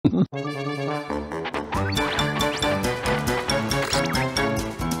The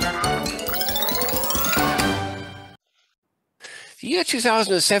year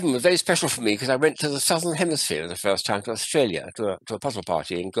 2007 was very special for me because I went to the Southern Hemisphere the first time, to Australia, to a puzzle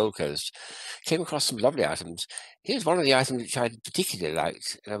party in Gold Coast. Came across some lovely items. Here's one of the items which I particularly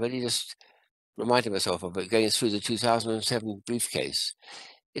liked, and I really just reminded myself of it going through the 2007 briefcase.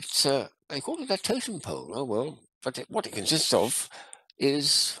 It's, they call it a totem pole. Oh, well, but what it consists of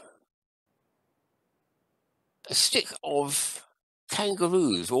is a stick of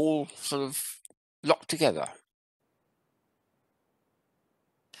kangaroos all sort of locked together.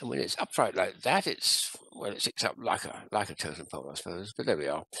 And when it's upright like that, well, it sticks up like a totem pole, I suppose. But there we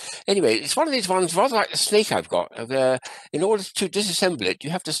are. Anyway, it's one of these ones, rather like the snake I've got. In order to disassemble it, you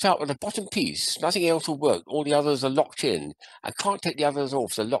have to start with the bottom piece. Nothing else will work. All the others are locked in. I can't take the others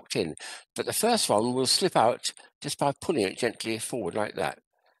off. They're locked in. But the first one will slip out just by pulling it gently forward like that.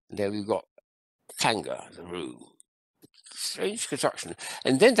 And there we've got kangaroo. Strange construction.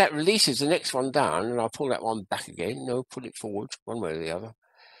 And then that releases the next one down, and I'll pull that one back again. No, pull it forward one way or the other.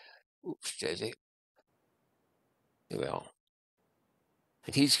 Oops, there's it. There we are.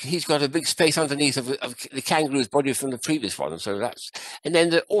 And he's got a big space underneath of the kangaroo's body from the previous one, so that's. And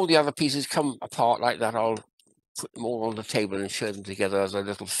then all the other pieces come apart like that. I'll put them all on the table and show them together as a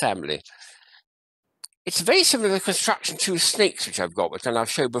little family. It's very similar construction to snakes, which I've got, which I've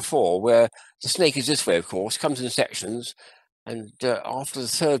showed before, where the snake is this way, of course, comes in sections. And after the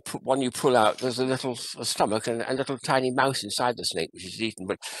third one you pull out, there's a little stomach and a little tiny mouse inside the snake, which is eaten.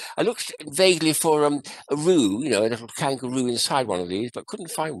 But I looked vaguely for a roo, a little kangaroo inside one of these, but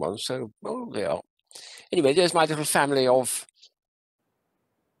couldn't find one. So, oh, they are. Anyway, there's my little family of.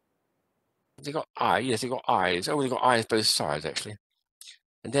 They got eyes. Yes, they got eyes. Oh, they got eyes both sides actually.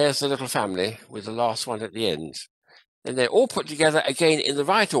 And there's the little family with the last one at the end. And they're all put together again in the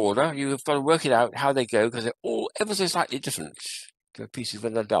right order. You've got to work it out how they go because they're all ever so slightly different, the pieces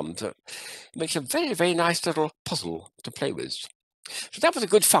when they're done. So it makes a very, very nice little puzzle to play with. So that was a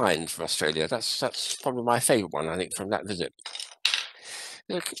good find for Australia. That's probably my favourite one, I think, from that visit.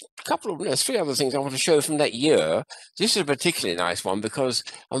 There's three other things I want to show from that year. This is a particularly nice one because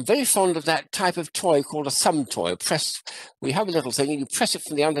I'm very fond of that type of toy called a thumb toy. We have a little thing and you press it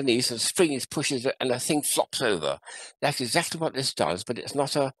from the underneath and the spring pushes it and the thing flops over. That's exactly what this does, but it's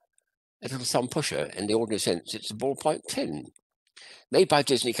not a little thumb pusher in the ordinary sense. It's a ballpoint pen made by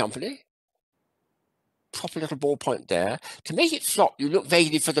Disney Company. Proper little ballpoint there. To make it flop, you look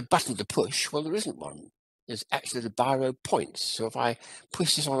vaguely for the button to push. Well, there isn't one. Is actually the biro points. So if I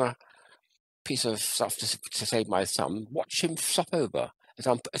push this on a piece of stuff to save my thumb, watch him flop over as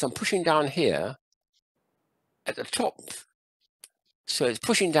I'm pushing down here at the top. So it's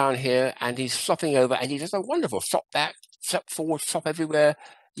pushing down here and he's flopping over and he does a wonderful flop back, flop forward, flop everywhere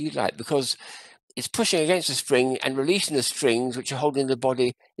you like because it's pushing against the spring and releasing the strings which are holding the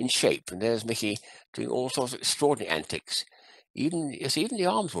body in shape. And there's Mickey doing all sorts of extraordinary antics. Even the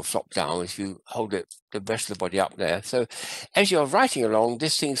arms will flop down if you hold the rest of the body up there. So as you're writing along,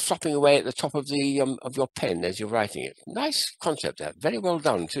 this thing's flopping away at the top of your pen as you're writing it. Nice concept there. Very well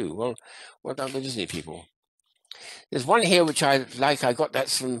done too. Well done, the Disney people. There's one here which I like. I got that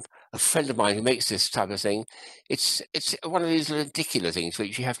from a friend of mine who makes this type of thing. It's one of these ridiculous things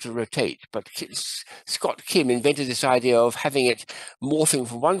which you have to rotate. But Scott Kim invented this idea of having it morphing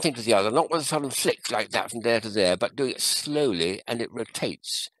from one thing to the other, not with a sudden flick like that from there to there, but doing it slowly, and it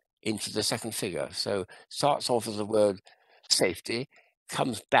rotates into the second figure. So starts off as the word safety,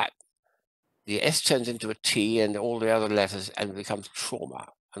 comes back, the S turns into a T and all the other letters, and it becomes trauma.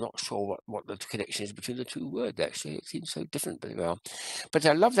 I'm not sure what the connection is between the two words. Actually, it seems so different, but well. But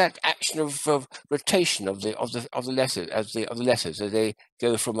I love that action of rotation of the letters as the letters. So they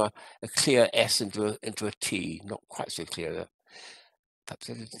go from a clear S into a T. Not quite so clear, perhaps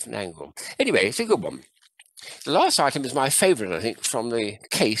at a different angle. Anyway, it's a good one. The last item is my favourite, I think, from the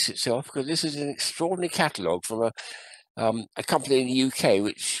case itself, because this is an extraordinary catalogue from a company in the UK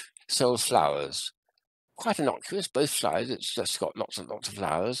which sells flowers. Quite innocuous, both sides. It's just got lots and lots of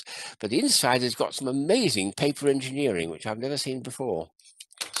flowers, but the inside has got some amazing paper engineering, which I've never seen before.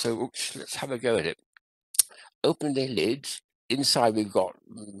 So let's have a go at it. Open the lid. Inside we've got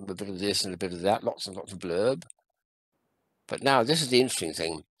a bit of this and a bit of that, lots and lots of blurb. But now this is the interesting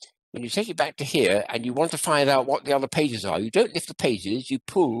thing. When you take it back to here and you want to find out what the other pages are, you don't lift the pages, you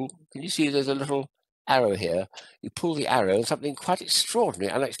pull. Can you see there's a little arrow here? You pull the arrow and something quite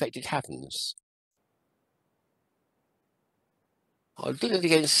extraordinary, unexpected happens. I'll do it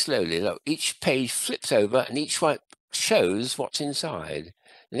again slowly. Look, each page flips over and each one shows what's inside.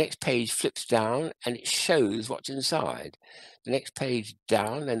 The next page flips down and it shows what's inside. The next page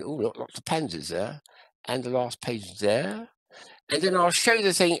down, and oh, look, lots of pansies there. And the last page there. And then I'll show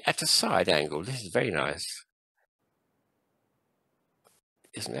the thing at a side angle. This is very nice.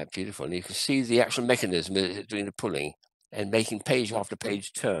 Isn't that beautiful? And you can see the actual mechanism doing the pulling and making page after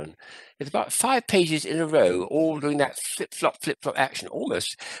page turn. It's about 5 pages in a row, all doing that flip-flop action,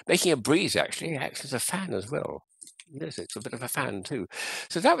 almost making a breeze, actually. It acts as a fan as well. Yes, it's a bit of a fan too.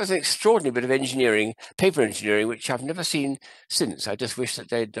 So that was an extraordinary bit of engineering, paper engineering, which I've never seen since. I just wish that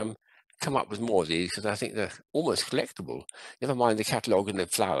they'd come up with more of these, because I think they're almost collectible. Never mind the catalogue and the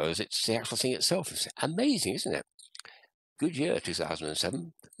flowers, it's the actual thing itself. It's amazing, isn't it? Good year,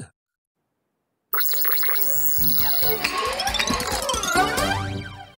 2007.